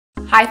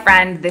Hi,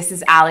 friend. This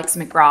is Alex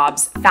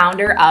McRobbs,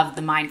 founder of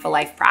the Mindful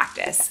Life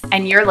Practice,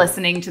 and you're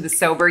listening to the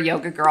Sober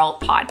Yoga Girl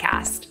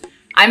podcast.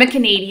 I'm a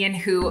Canadian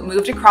who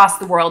moved across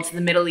the world to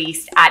the Middle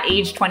East at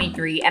age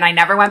 23, and I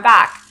never went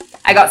back.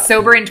 I got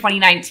sober in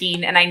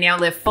 2019, and I now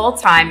live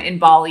full-time in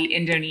Bali,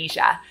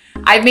 Indonesia.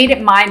 I've made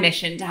it my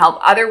mission to help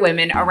other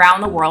women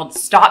around the world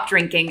stop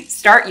drinking,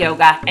 start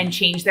yoga, and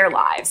change their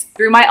lives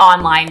through my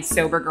online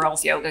Sober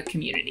Girls Yoga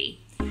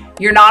community.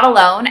 You're not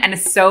alone, and a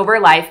sober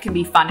life can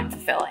be fun and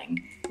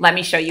fulfilling. Let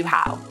me show you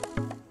how.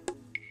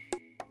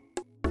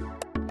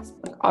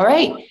 All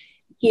right,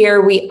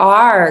 here we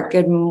are.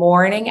 Good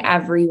morning,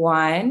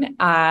 everyone.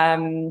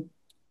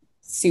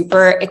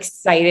 Super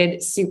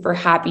excited, super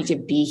happy to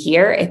be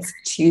here. It's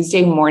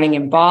Tuesday morning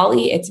in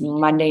Bali. It's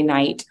Monday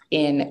night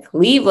in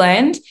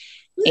Cleveland,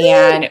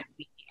 and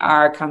we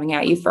are coming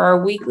at you for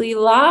our weekly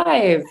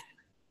live.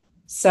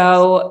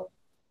 So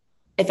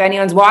if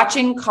anyone's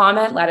watching,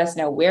 comment, let us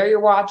know where you're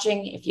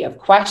watching, if you have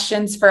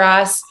questions for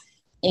us.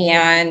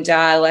 And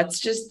let's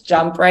just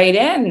jump right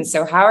in.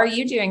 So how are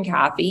you doing,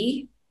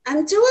 Kathy?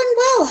 I'm doing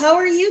well. How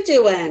are you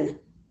doing?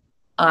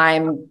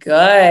 I'm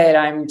good.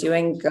 I'm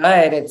doing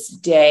good. It's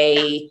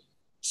day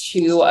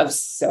 2 of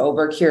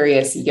Sober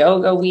Curious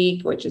Yoga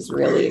Week, which is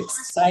really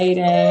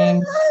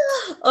exciting.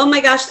 Oh my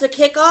gosh, the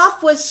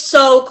kickoff was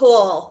so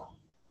cool.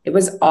 It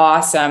was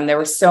awesome. There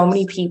were so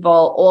many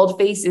people, old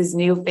faces,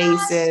 new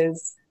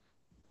faces.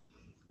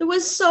 It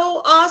was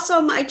so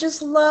awesome. I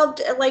just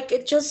loved it. Like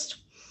it just,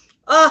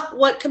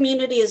 what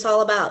community is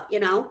all about, you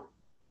know?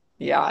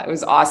 Yeah, it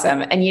was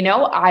awesome. And,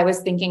 I was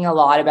thinking a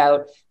lot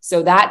about,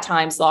 so that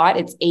time slot,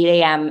 it's 8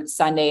 a.m.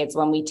 Sunday. It's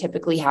when we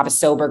typically have a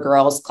Sober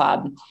Girls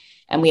Club,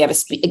 and we have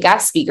a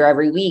guest speaker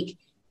every week.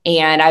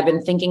 And I've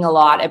been thinking a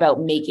lot about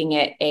making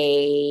it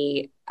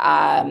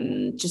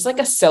just like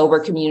a sober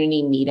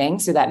community meeting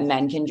so that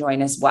men can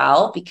join as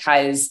well,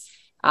 because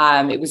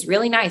it was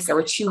really nice. There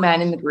were 2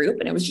 men in the group,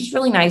 and it was just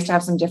really nice to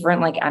have some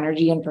different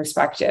energy and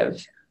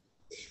perspective.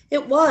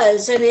 It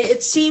was. And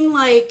it seemed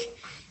like,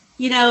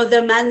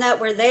 the men that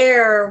were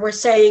there were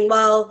saying,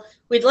 well,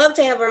 we'd love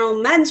to have our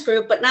own men's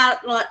group, but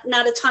not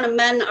a ton of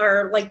men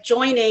are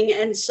joining.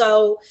 And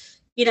so,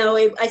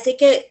 I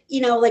think it,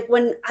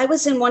 when I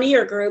was in one of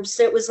your groups,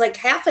 it was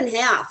half and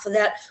half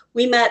that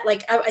we met,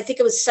 I think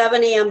it was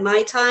 7 a.m.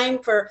 my time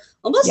for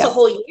almost the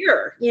whole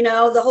year,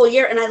 the whole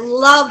year. And I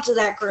loved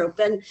that group.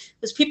 And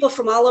it was people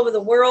from all over the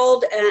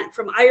world, and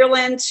from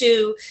Ireland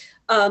to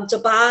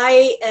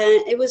Dubai.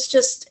 And it was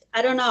just,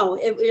 I don't know,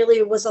 it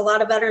really was a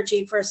lot of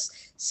energy for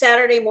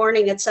Saturday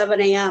morning at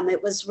 7 a.m.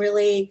 It was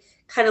really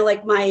kind of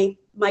like my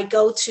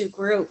go-to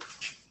group.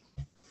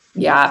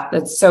 Yeah,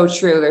 that's so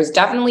true. There's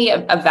definitely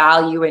a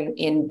value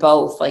in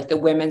both, like the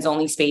women's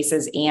only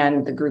spaces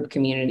and the group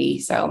community.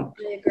 So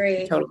I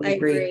agree. Totally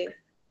agree.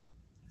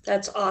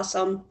 That's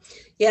awesome.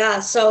 Yeah.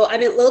 So I've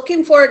been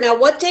looking forward. Now,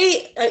 what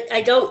day?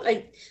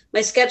 My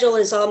schedule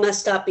is all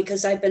messed up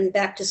because I've been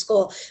back to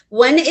school.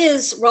 When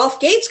is Rolf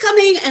Gates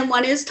coming, and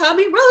when is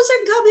Tommy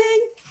Rosen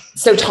coming?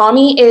 So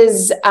Tommy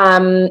is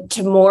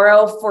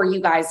tomorrow for you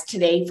guys,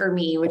 today for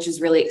me, which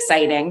is really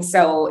exciting.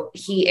 So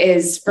he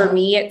is, for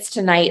me, it's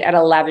tonight at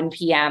 11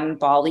 p.m.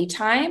 Bali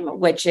time,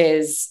 which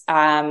is,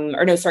 10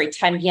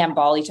 p.m.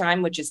 Bali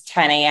time, which is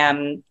 10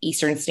 a.m.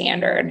 Eastern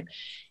Standard.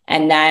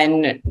 And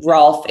then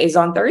Rolf is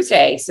on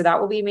Thursday. So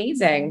that will be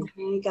amazing.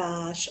 Oh my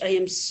gosh, I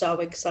am so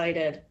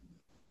excited.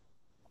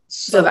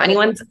 So if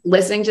anyone's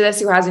listening to this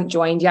who hasn't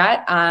joined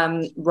yet,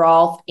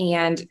 Rolf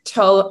and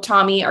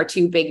Tommy are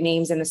 2 big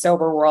names in the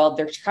sober world.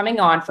 They're coming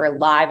on for a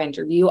live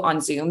interview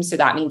on Zoom. So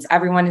that means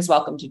everyone is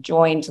welcome to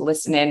join, to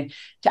listen in,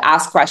 to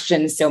ask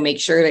questions. So make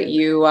sure that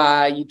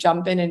you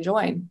jump in and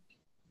join.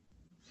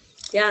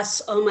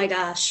 Yes. Oh my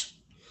gosh.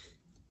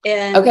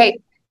 And okay.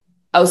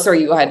 Oh,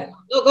 sorry. You go ahead.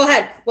 Oh, go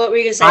ahead. What were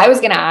you going to say? I was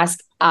going to ask,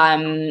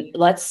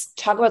 let's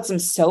talk about some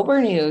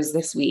sober news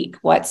this week.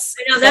 I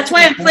know, that's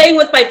why I'm playing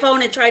with my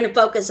phone and trying to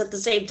focus at the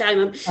same time.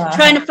 I'm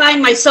trying to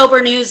find my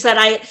sober news that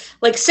I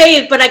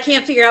saved, but I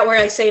can't figure out where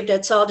I saved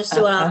it. So I'll just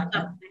do it off the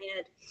top of my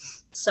head.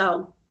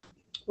 So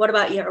what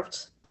about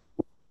yours?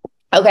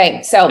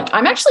 Okay. So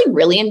I'm actually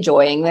really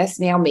enjoying this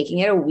now, making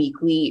it a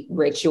weekly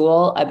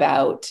ritual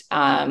about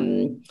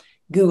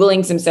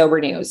Googling some sober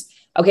news.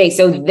 Okay,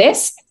 so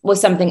this was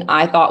something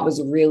I thought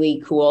was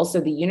really cool. So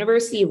the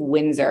University of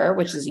Windsor,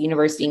 which is a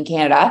university in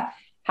Canada,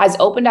 has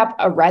opened up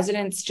a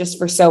residence just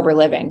for sober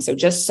living. So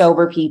just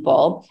sober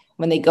people,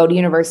 when they go to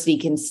university,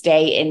 can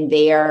stay in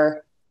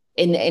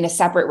a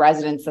separate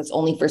residence that's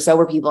only for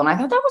sober people. And I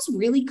thought that was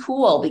really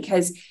cool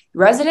because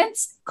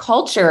residence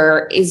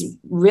culture is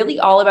really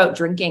all about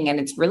drinking.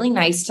 And it's really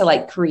nice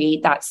to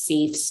create that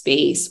safe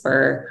space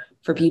for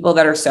people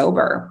that are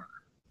sober.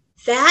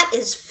 That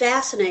is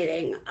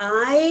fascinating.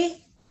 I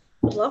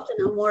would love to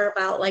know more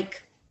about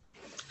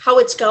how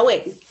it's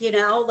going,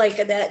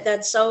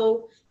 that's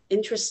so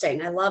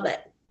interesting. I love it.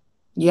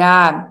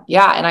 Yeah.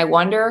 Yeah. And I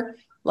wonder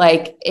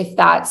if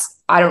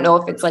I don't know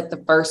if it's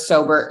the first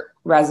sober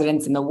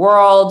residence in the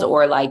world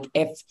or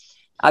if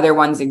other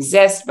ones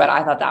exist, but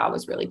I thought that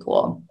was really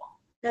cool.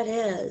 That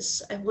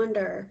is, I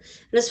wonder.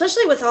 And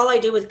especially with all I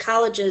do with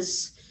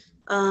colleges,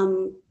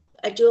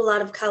 I do a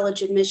lot of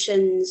college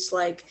admissions,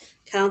 like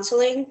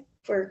counseling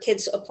for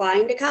kids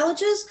applying to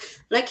colleges.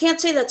 And I can't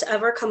say that's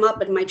ever come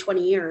up in my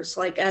 20 years,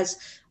 like as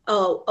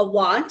a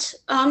want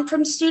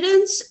from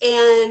students.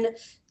 And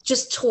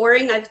just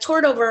touring, I've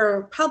toured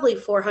over probably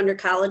 400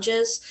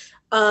 colleges.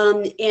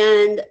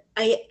 And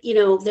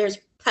there's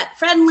pet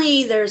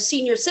friendly, there's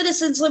senior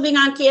citizens living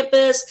on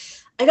campus.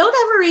 I don't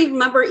ever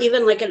remember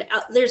even like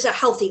there's a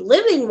healthy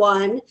living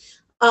one,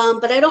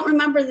 but I don't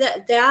remember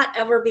that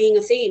ever being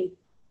a theme.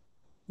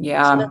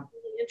 Yeah. So that's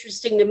really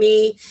interesting to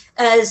me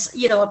as,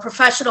 a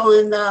professional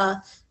in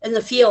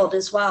the field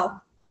as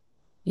well.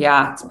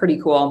 Yeah, it's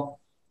pretty cool.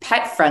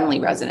 Pet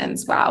friendly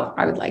residence. Wow.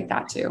 I would like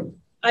that too.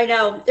 I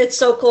know. It's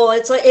so cool.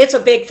 It's a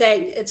big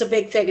thing. It's a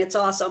big thing. It's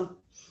awesome.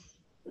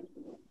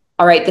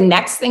 All right. The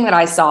next thing that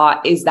I saw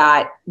is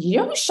that, you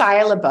know who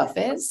Shia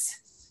LaBeouf is?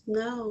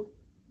 No.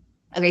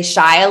 Okay.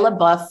 Shia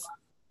LaBeouf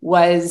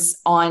was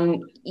on,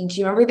 do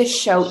you remember the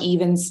show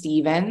Even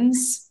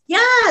Stevens?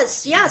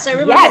 Yes. I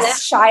remember that.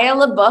 Yes. Shia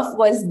LaBeouf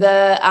was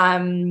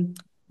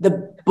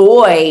the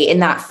boy in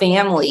that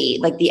family,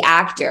 like the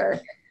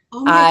actor.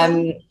 Oh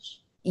my gosh.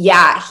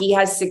 Yeah, he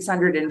has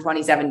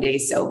 627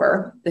 days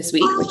sober this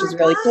week, which is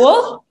really gosh.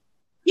 cool.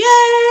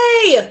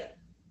 Yay!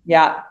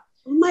 Yeah.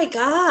 Oh my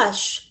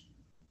gosh.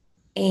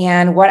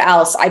 And what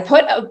else? I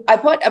put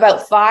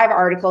about 5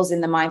 articles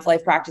in the Mindful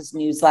Life Practice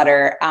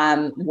newsletter.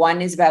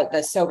 One is about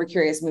the Sober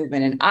Curious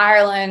movement in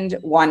Ireland.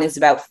 One is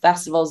about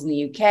festivals in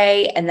the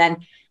UK. And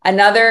then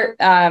another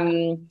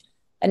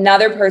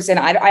person,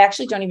 I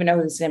actually don't even know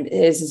who his name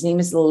is. His name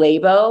is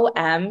Lebo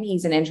M.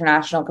 He's an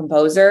international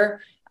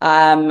composer.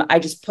 I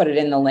just put it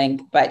in the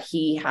link, but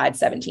he had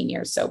 17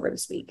 years sober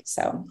this week.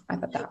 So I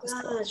thought that was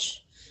cool.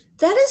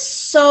 That is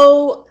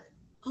so,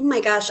 oh my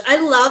gosh. I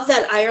love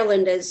that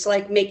Ireland is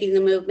like making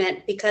the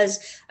movement, because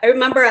I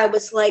remember I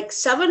was like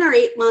 7 or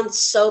 8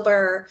 months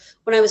sober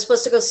when I was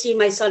supposed to go see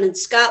my son in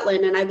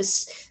Scotland, and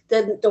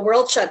the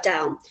world shut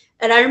down.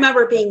 And I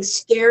remember being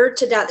scared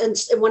to death.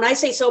 And when I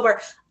say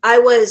sober, I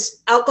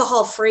was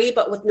alcohol free,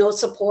 but with no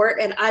support.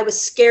 And I was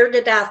scared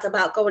to death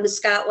about going to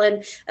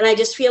Scotland. And I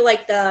just feel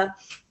like the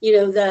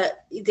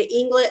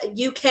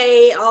England,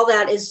 UK, all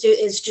that is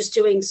just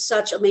doing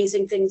such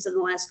amazing things in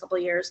the last couple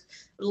of years.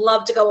 I'd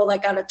love to go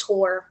like on a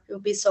tour. It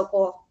would be so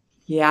cool.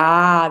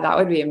 Yeah, that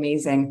would be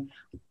amazing.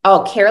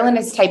 Oh, Carolyn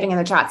is typing in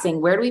the chat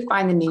saying, where do we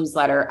find the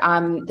newsletter?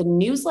 The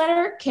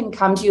newsletter can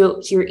come to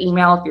your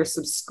email if you're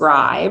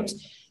subscribed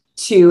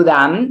to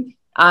them.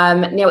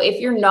 Now, if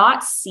you're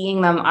not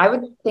seeing them, I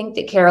would think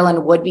that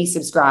Carolyn would be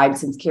subscribed,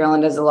 since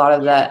Carolyn does a lot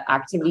of the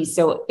activities.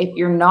 So if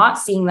you're not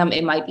seeing them,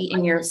 it might be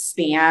in your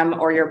spam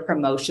or your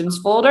promotions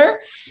folder.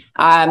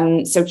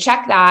 So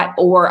check that,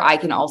 or I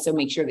can also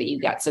make sure that you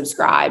get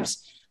subscribed.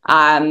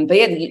 But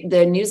yeah,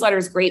 the newsletter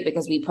is great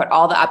because we put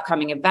all the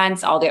upcoming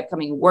events, all the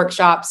upcoming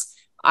workshops.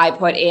 I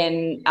put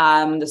in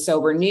the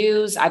sober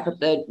news. I put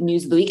the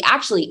news of the week.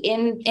 Actually,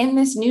 in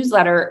this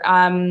newsletter,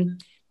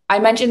 I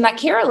mentioned that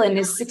Carolyn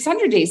is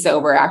 600 days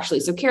sober,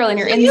 actually. So Carolyn,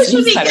 you're in this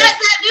newsletter. You should be getting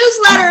that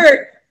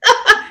newsletter.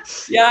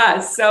 Yeah.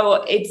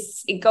 So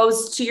it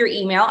goes to your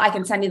email. I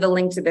can send you the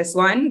link to this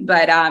one,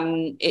 but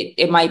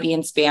it might be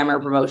in spam or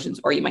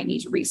promotions, or you might need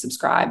to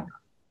resubscribe.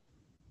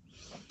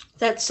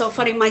 That's so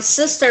funny. My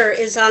sister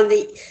is on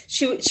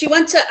she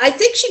went to, I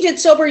think she did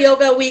Sober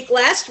Yoga Week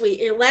last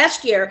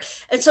year.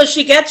 And so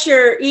she gets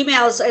your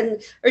emails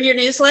or your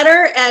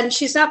newsletter, and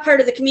she's not part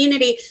of the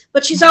community,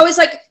 but she's always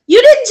like,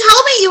 you didn't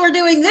tell me you were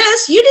doing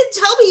this. You didn't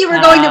tell me you were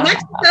going to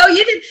Mexico.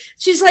 You didn't.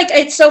 She's like,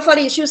 it's so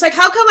funny. She was like,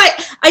 how come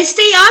I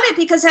stay on it?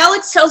 Because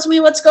Alex tells me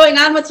what's going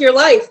on with your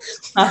life.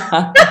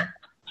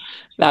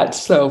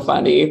 That's so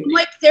funny.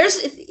 Like,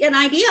 there's an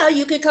idea.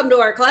 You could come to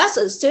our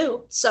classes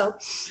too. So,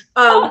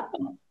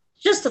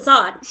 just a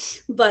thought,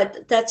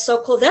 but that's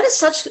so cool. That is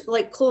such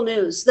like cool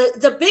news.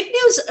 The big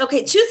news.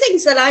 Okay, 2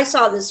 things that I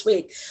saw this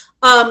week.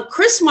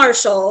 Chris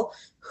Marshall,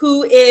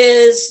 who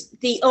is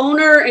the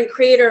owner and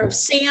creator of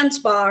Sands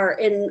Bar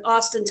in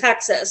Austin,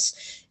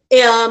 Texas.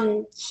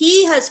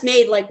 He has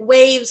made like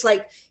waves.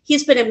 Like,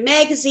 he's been in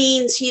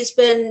magazines. He's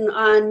been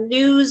on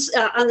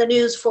the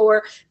news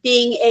for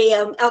being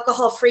a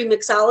alcohol-free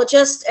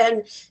mixologist,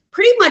 and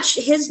pretty much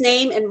his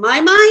name in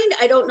my mind,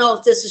 I don't know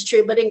if this is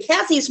true, but in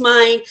Kathy's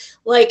mind,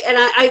 like, and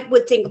I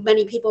would think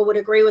many people would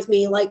agree with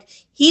me, like,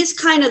 he's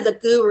kind of the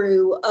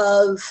guru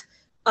of,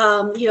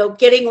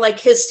 getting like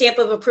his stamp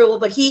of approval.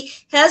 But he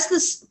has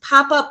this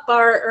pop-up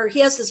bar, or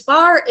he has this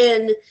bar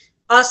in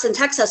Austin,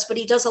 Texas, but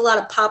he does a lot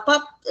of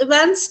pop-up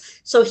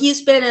events. So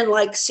he's been in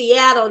like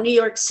Seattle, New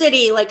York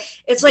City.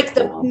 Like, it's like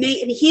and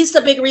he's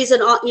the big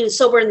reason,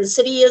 Sober in the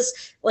City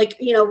is like,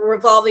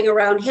 revolving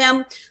around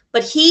him.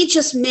 But he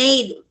just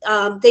made,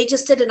 they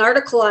just did an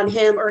article on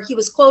him, or he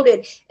was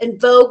quoted in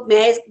Vogue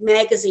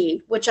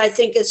magazine, which I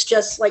think is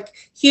just like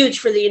huge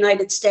for the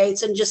United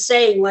States, and just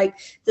saying like,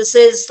 this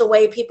is the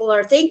way people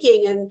are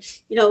thinking, and,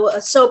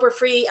 a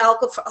sober-free,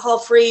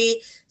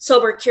 alcohol-free,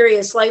 sober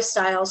curious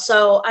lifestyle.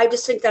 So I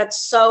just think that's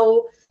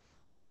so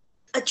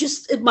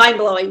just mind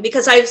blowing,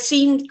 because I've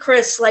seen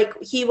Chris, like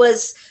he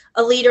was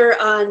a leader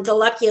on the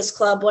Luckiest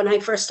Club when I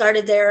first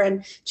started there.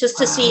 And just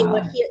to see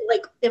what he,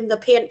 like in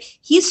the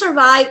he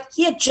survived.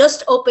 He had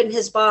just opened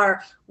his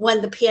bar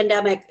when the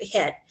pandemic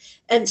hit.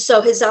 And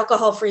so his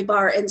alcohol-free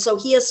bar. And so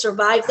he has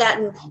survived that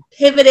and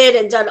pivoted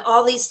and done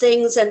all these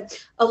things. And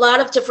a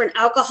lot of different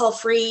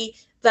alcohol-free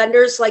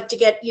vendors like to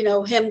get,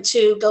 him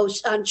to go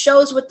on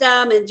shows with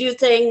them and do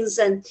things.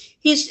 And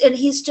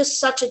he's just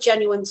such a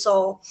genuine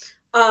soul.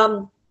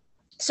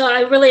 So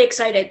I'm really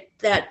excited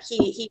that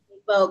he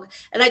Vogue.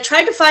 And I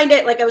tried to find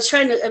it, like I was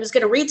going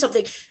to read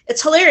something.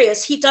 It's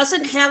hilarious. He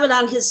doesn't have it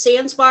on his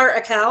Sands Bar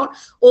account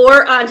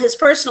or on his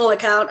personal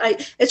account.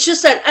 It's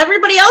just that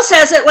everybody else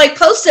has it like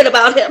posted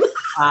about him.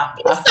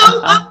 He's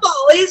so humble.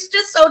 He's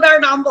just so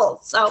darn humble.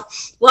 So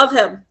love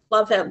him.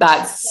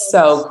 That's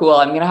so cool.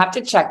 I'm going to have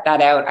to check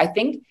that out. I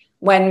think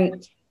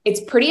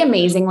it's pretty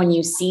amazing when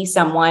you see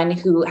someone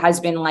who has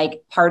been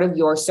like part of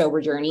your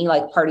sober journey,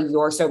 like part of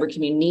your sober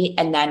community,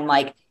 and then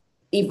like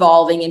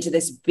evolving into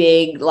this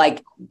big,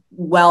 like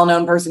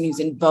well-known person who's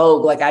in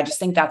vogue. Like, I just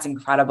think that's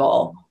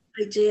incredible.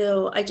 I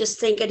do. I just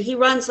think, and he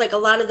runs like a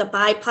lot of the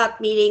BIPOC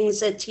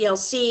meetings at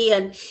TLC,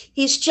 and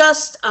he's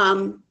just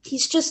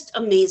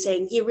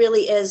amazing. He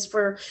really is,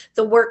 for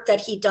the work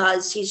that he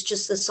does. He's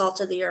just the salt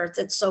of the earth.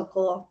 It's so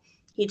cool.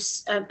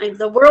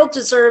 The world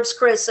deserves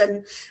Chris,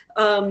 and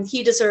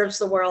he deserves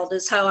the world,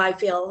 is how I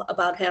feel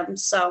about him.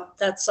 So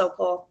that's so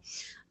cool.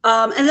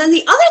 And then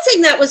the other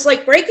thing that was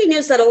like breaking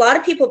news that a lot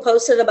of people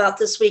posted about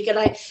this week, and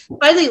I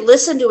finally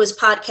listened to his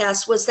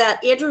podcast, was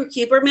that Andrew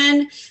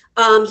Huberman,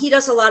 he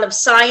does a lot of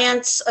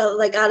science,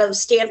 like out of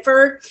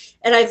Stanford.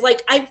 And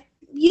I've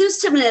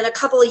used him in a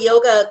couple of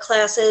yoga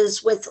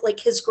classes with like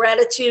his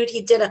gratitude.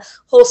 He did a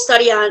whole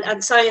study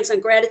on science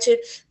and gratitude,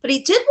 but he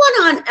did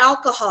one on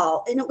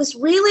alcohol, and it was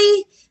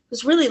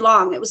really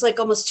long. It was like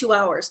almost 2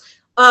 hours.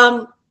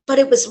 But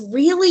it was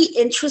really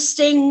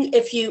interesting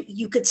if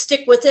you could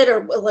stick with it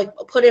or like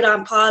put it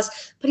on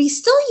pause. But he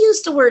still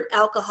used the word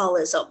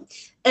alcoholism.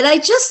 And I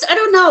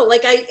don't know,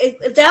 like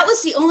that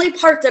was the only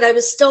part that I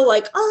was still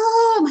like,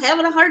 oh, I'm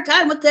having a hard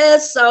time with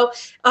this. So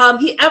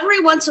he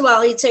every once in a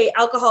while he'd say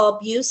alcohol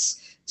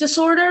abuse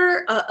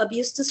disorder.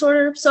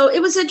 So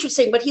it was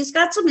interesting, but he's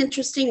got some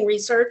interesting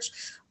research.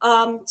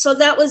 So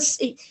that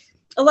was,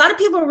 a lot of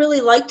people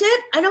really liked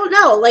it. I don't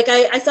know, like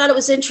I thought it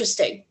was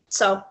interesting.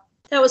 So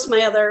that was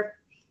my other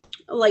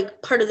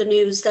like part of the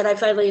news that I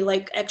finally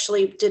like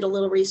actually did a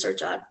little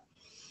research on.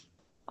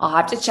 I'll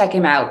have to check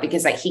him out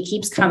because he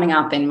keeps coming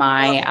up in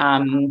my,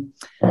 on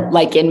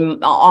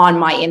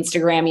my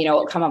Instagram,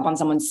 it'll come up on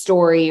someone's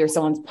story or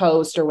someone's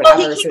post or whatever.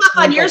 Well, he came up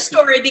on your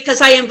story because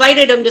I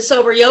invited him to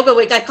Sober Yoga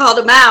Week. I called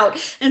him out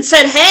and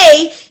said,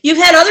 hey, you've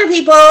had other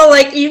people,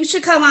 like you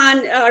should come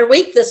on our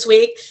week this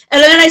week.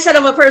 And then I sent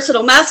him a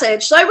personal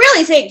message. So I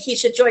really think he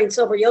should join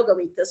Sober Yoga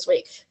Week this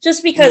week,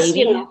 just because,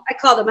 I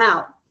called him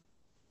out.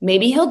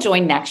 Maybe he'll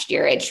join next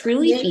year. It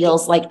truly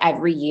feels like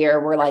every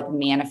year we're like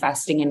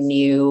manifesting a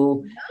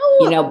new,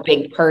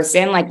 big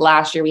person. Like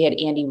last year we had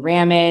Andy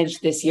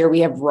Ramage. This year we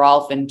have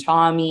Rolf and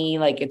Tommy.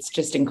 Like, it's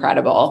just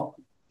incredible.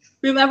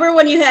 Remember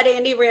when you had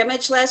Andy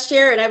Ramage last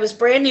year, and I was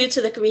brand new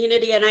to the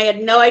community and I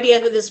had no idea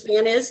who this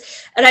man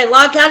is. And I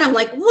logged on, I'm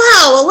like,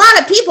 wow, a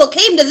lot of people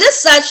came to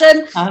this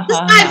session. This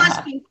guy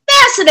must be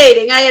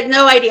fascinating. I had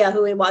no idea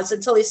who he was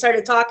until he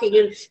started talking,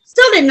 and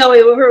still didn't know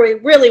who he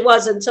really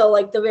was until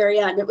like the very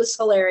end. It was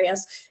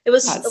hilarious. It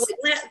was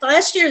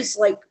last year's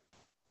like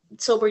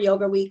Sober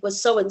Yoga Week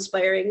was so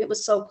inspiring. It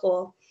was so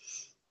cool.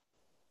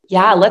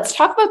 Yeah, let's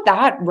talk about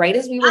that. Right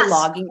as we were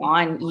logging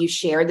on, you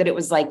shared that it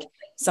was like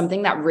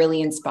something that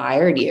really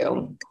inspired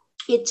you.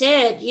 It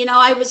did.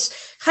 I was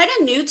kind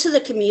of new to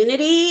the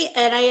community,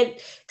 and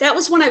that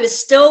was when I was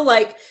still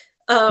like,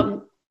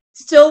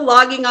 still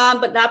logging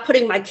on, but not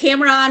putting my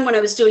camera on when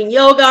I was doing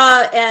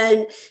yoga.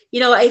 And,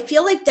 I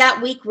feel like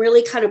that week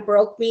really kind of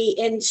broke me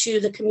into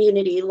the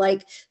community,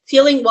 like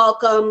feeling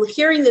welcome,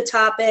 hearing the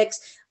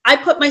topics. I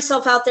put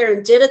myself out there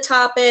and did a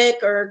topic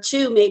or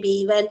two, maybe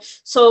even.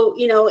 So,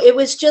 it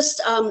was just,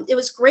 it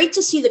was great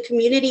to see the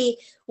community.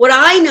 What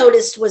I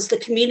noticed was the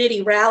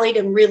community rallied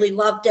and really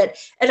loved it.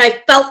 And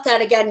I felt that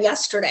again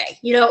yesterday.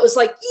 It was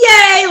like,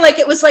 yay, like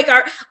it was like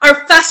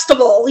our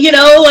festival,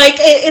 like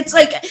it's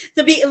like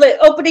the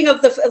opening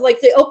of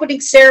the opening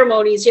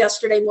ceremonies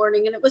yesterday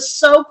morning. And it was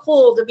so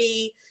cool to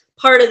be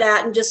part of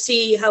that and just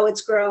see how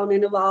it's grown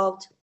and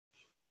evolved.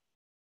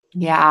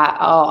 Yeah.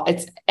 Oh,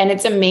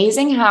 it's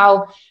amazing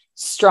how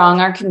strong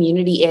our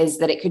community is,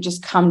 that it could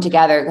just come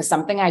together. Because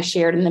something I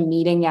shared in the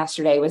meeting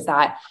yesterday was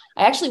that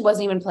I actually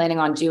wasn't even planning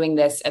on doing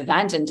this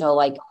event until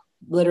like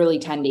literally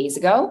 10 days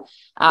ago.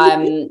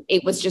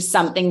 It was just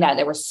something that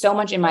there was so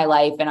much in my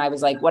life, and I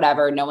was like,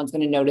 whatever, no one's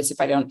going to notice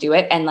if I don't do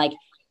it. And like,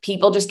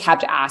 people just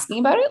kept asking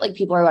about it. Like,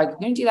 people are like, we're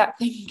going to do that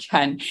thing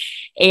again.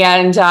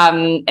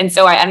 And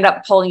so I ended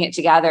up pulling it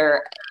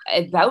together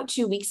about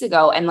 2 weeks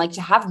ago. And like,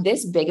 to have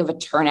this big of a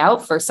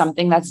turnout for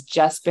something that's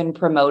just been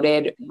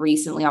promoted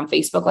recently on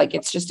Facebook, like,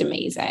 it's just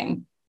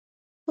amazing.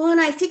 Well, and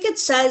I think it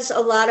says a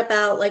lot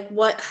about like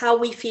how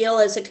we feel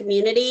as a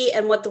community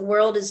and what the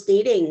world is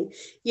needing,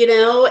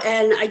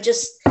 and I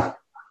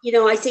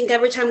think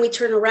every time we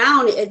turn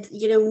around,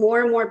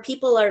 more and more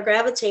people are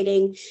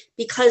gravitating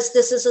because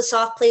this is a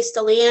soft place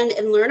to land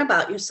and learn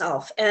about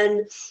yourself.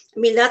 And I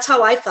mean, that's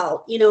how I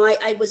felt.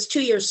 I was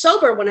 2 years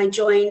sober when I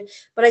joined,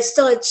 but I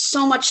still had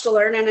so much to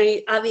learn, and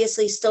I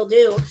obviously still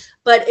do.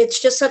 But it's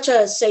just such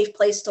a safe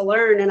place to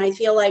learn. And I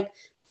feel like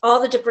all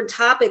the different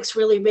topics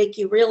really make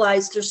you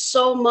realize there's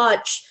so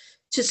much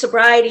to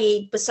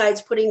sobriety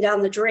besides putting down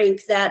the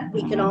drink that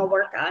we can all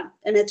work on.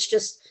 And it's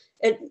just,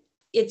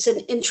 it's an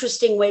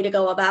interesting way to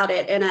go about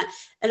it, and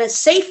a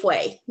safe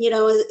way,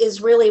 is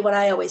really what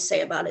I always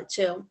say about it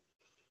too.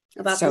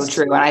 About so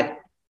true. And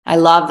I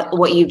love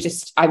what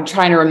I'm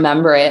trying to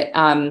remember it.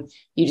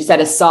 You just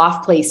said a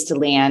soft place to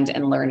land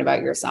and learn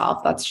about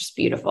yourself. That's just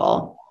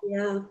beautiful.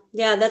 Yeah.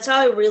 Yeah. That's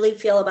how I really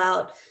feel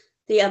about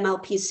the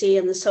MLPC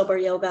and the sober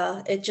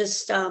yoga. It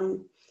just,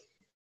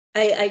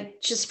 I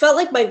just felt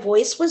like my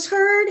voice was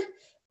heard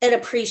and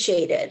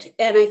appreciated.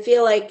 And I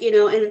feel like,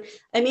 and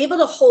I'm able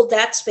to hold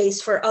that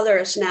space for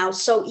others now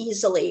so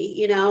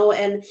easily,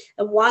 and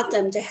want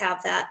them to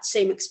have that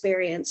same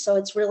experience. So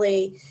it's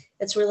really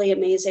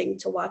amazing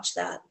to watch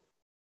that.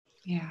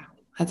 Yeah,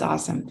 that's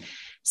awesome.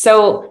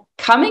 So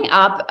coming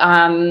up,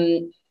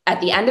 at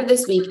the end of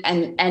this week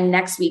and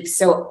next week.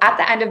 So at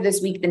the end of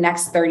this week, the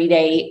next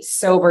 30-day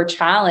sober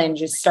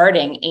challenge is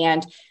starting.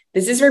 And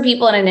this is for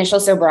people in initial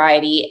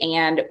sobriety.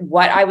 And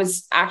what I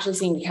was actually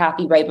saying to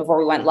Kathy right before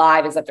we went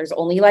live is that there's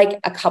only like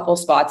a couple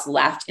spots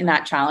left in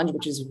that challenge,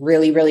 which is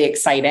really, really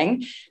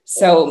exciting.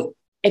 So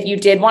if you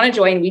did want to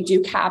join, we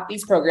do cap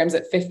these programs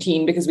at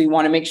 15 because we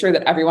want to make sure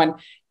that everyone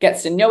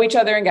gets to know each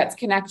other and gets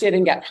connected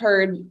and get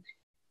heard.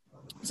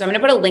 So I'm going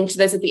to put a link to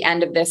this at the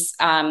end of this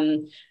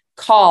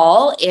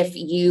call if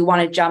you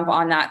want to jump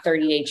on that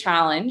 30-day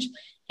challenge.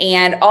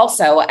 And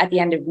also at the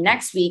end of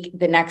next week,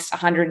 the next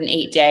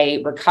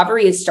 108-day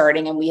recovery is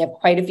starting. And we have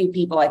quite a few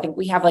people. I think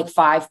we have like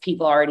 5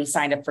 people already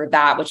signed up for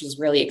that, which is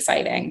really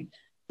exciting.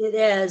 It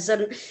is.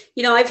 And,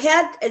 I've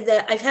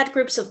had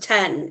groups of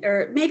 10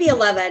 or maybe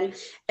 11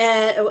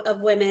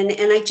 of women.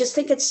 And I just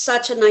think it's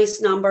such a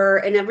nice number.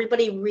 And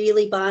everybody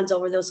really bonds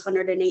over those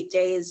 108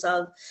 days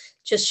of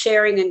just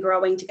sharing and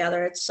growing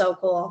together. It's so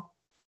cool.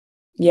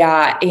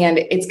 Yeah. And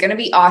it's going to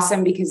be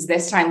awesome because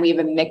this time we have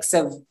a mix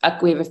of,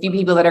 we have a few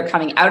people that are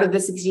coming out of the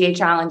 60-day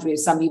challenge. We have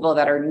some people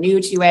that are new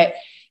to it.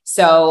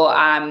 So,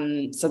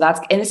 and this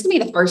is gonna be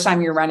the first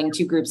time you're running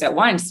 2 groups at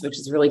once, which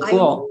is really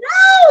cool.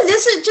 No,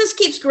 it just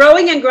keeps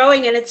growing and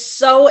growing, and it's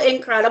so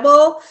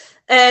incredible.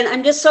 And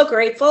I'm just so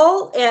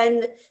grateful.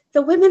 And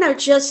the women are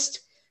just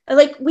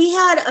like, we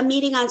had a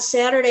meeting on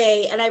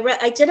Saturday, and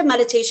I did a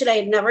meditation I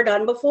had never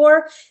done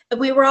before, and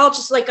we were all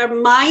just like, our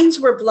minds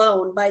were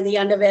blown by the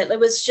end of it. It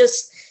was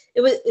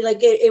like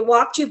it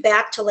walked you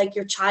back to like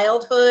your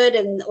childhood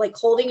and like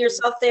holding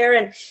yourself there,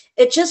 and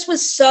it just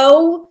was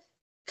so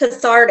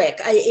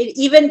cathartic.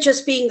 Even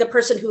just being the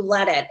person who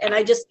led it. And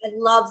I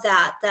love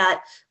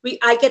that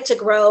I get to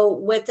grow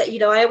with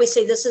it. I always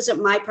say, this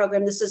isn't my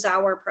program, this is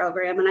our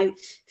program. And I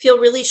feel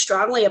really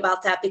strongly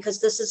about that because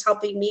this is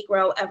helping me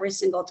grow every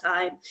single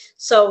time.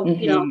 So,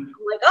 I'm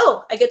like,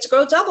 oh, I get to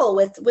grow double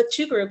with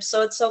 2 groups.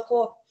 So it's so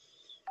cool.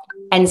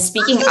 And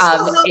speaking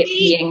of it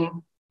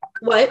being,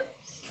 what?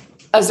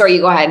 Oh, sorry,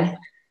 you go ahead.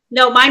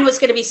 No, mine was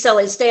going to be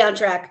silly. Stay on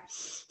track.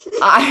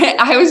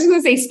 I was going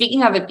to say,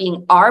 speaking of it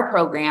being our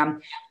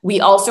program, we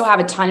also have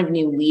a ton of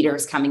new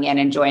leaders coming in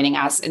and joining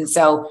us. And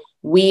so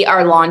we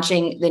are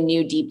launching the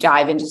new deep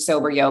dive into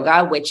sober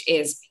yoga, which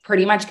is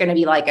pretty much going to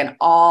be like an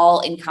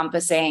all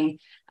encompassing,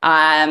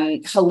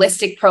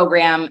 holistic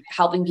program,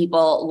 helping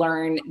people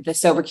learn the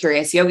Sober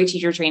Curious yoga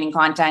teacher training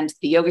content,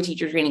 the yoga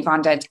teacher training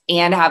content,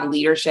 and have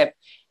leadership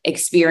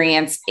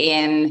experience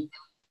in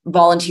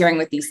volunteering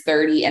with these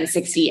 30 and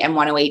 60 and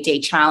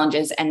 108-day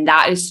challenges. And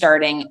that is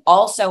starting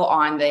also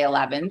on the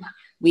 11th.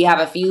 We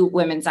have a few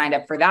women signed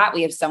up for that.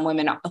 We have some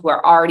women who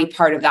are already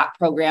part of that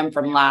program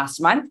from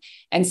last month.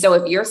 And so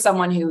if you're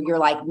someone who you're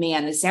like,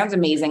 man, this sounds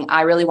amazing,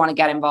 I really want to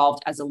get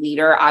involved as a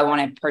leader, I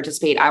want to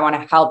participate, I want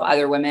to help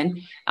other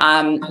women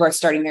who are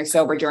starting their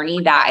sober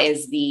journey, that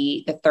is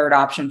the third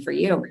option for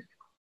you.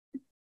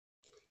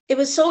 It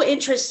was so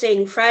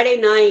interesting.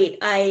 Friday night,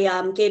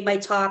 I gave my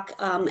talk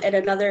at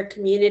another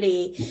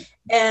community.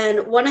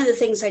 And one of the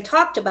things I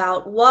talked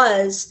about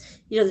was,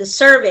 the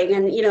serving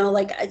and,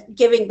 like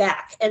giving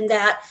back. And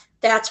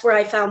that's where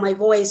I found my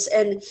voice.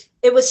 And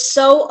it was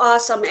so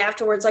awesome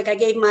afterwards. Like I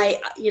gave my,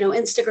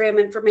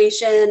 Instagram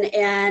information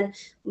and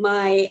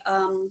my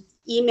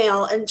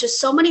email, and just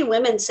so many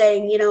women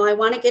saying, I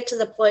want to get to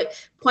the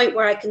point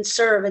where I can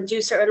serve and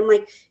do serve. And I'm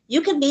like,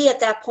 you can be at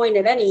that point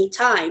at any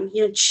time,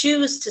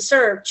 choose to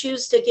serve,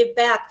 choose to give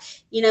back.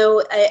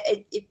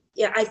 I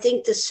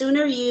think the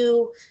sooner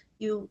I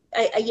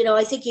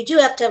think you do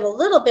have to have a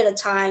little bit of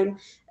time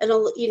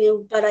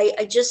but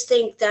I just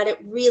think that it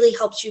really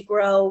helps you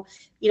grow,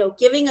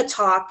 giving a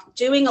talk,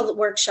 doing a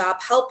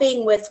workshop,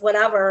 helping with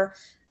whatever.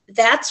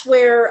 That's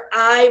where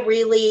I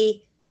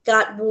really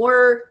got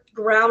more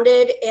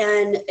grounded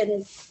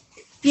and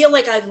feel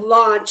like I've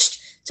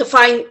launched to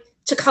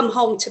come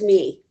home to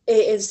me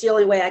is the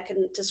only way I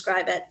can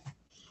describe it.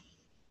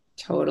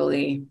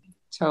 Totally.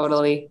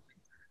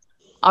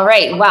 All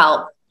right.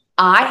 Well,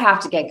 I have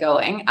to get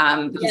going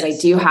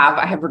because yes.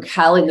 I have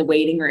Raquel in the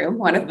waiting room,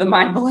 one of the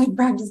Mindful Life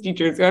practice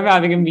teachers who I'm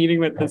having a meeting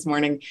with this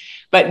morning.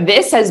 But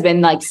this has been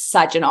like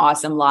such an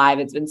awesome live.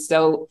 It's been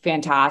so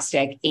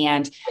fantastic.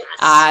 And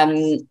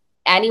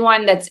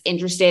anyone that's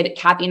interested,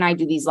 Kathy and I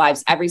do these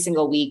lives every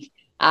single week.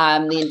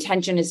 The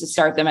intention is to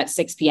start them at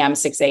 6 p.m.,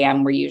 6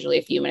 a.m. We're usually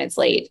a few minutes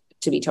late,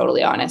 to be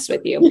totally honest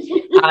with you. We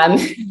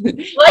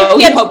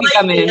hope you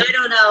come in. I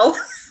don't know.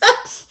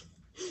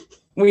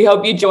 We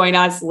hope you join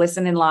us,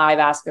 listen in live,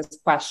 ask us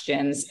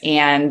questions.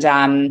 And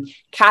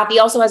Kathy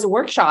also has a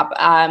workshop,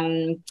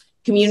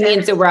 Community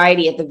and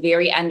Sobriety, at the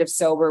very end of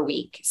Sober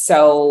Week.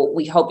 So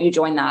we hope you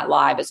join that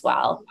live as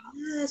well.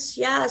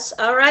 Yes.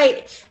 All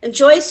right.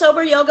 Enjoy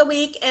Sober Yoga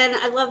Week. And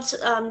I loved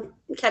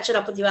catching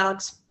up with you,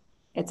 Alex.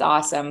 It's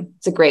awesome.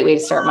 It's a great way to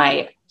start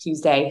my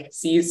Tuesday.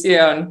 See you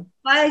soon.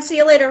 Bye. See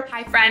you later.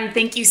 Hi, friend.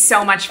 Thank you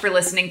so much for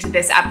listening to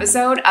this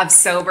episode of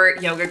Sober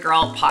Yoga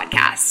Girl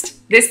podcast.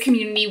 This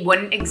community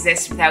wouldn't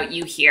exist without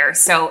you here,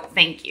 so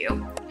thank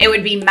you. It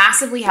would be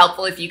massively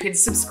helpful if you could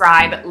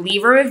subscribe,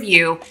 leave a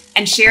review,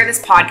 and share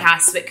this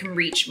podcast so it can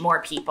reach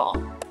more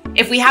people.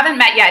 If we haven't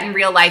met yet in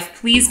real life,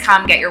 please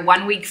come get your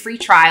 1-week free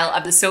trial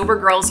of the Sober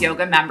Girls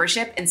Yoga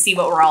membership and see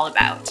what we're all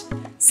about.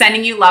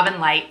 Sending you love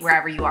and light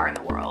wherever you are in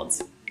the world.